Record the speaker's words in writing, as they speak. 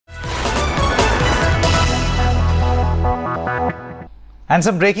And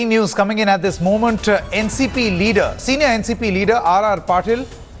some breaking news coming in at this moment. Senior NCP leader R.R. Patil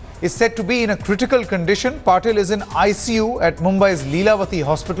is said to be in a critical condition. Patil is in ICU at Mumbai's Leelavati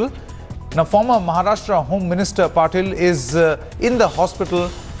hospital. Now, former Maharashtra Home Minister Patil is in the hospital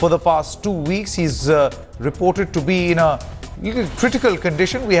for the past 2 weeks. He's reported to be in a critical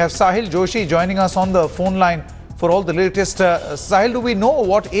condition. We have Sahil Joshi joining us on the phone line for all the latest. Sahil, do we know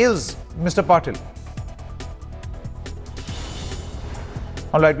what ails Mr. Patil?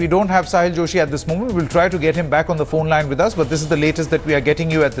 All right, we don't have Sahil Joshi at this moment. We'll try to get him back on the phone line with us, but this is the latest that we are getting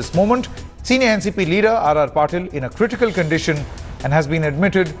you at this moment. Senior NCP leader R.R. Patil in a critical condition and has been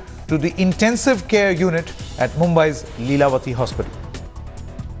admitted to the intensive care unit at Mumbai's Leelavati hospital.